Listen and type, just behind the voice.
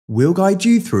We'll guide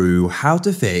you through how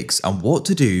to fix and what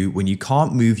to do when you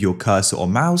can't move your cursor or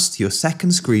mouse to your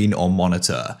second screen or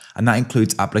monitor, and that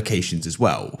includes applications as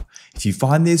well. If you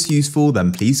find this useful,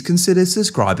 then please consider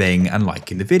subscribing and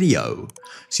liking the video.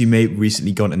 So you may have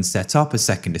recently gone and set up a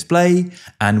second display,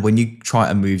 and when you try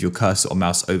and move your cursor or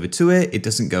mouse over to it, it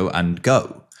doesn't go and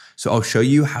go. So I'll show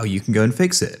you how you can go and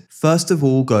fix it. First of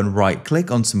all, go and right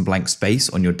click on some blank space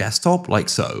on your desktop like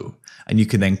so, and you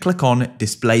can then click on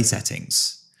Display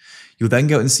Settings. You'll then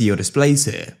go and see your displays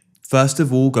here. First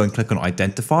of all, go and click on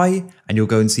Identify, and you'll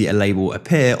go and see a label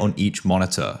appear on each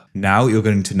monitor. Now you're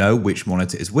going to know which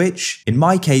monitor is which. In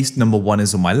my case, number 1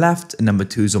 is on my left and number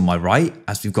 2 is on my right,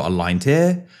 as we've got aligned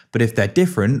here. But if they're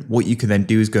different, what you can then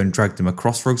do is go and drag them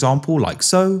across, for example, like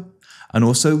so. And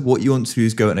also what you want to do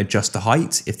is go and adjust the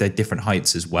height if they're different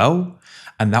heights as well.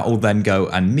 And that will then go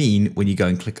and mean when you go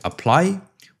and click Apply,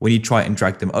 when you try and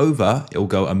drag them over, it will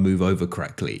go and move over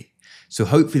correctly. So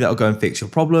hopefully that'll go and fix your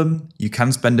problem. You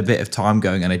can spend a bit of time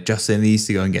going and adjusting these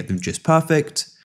to go and get them just perfect.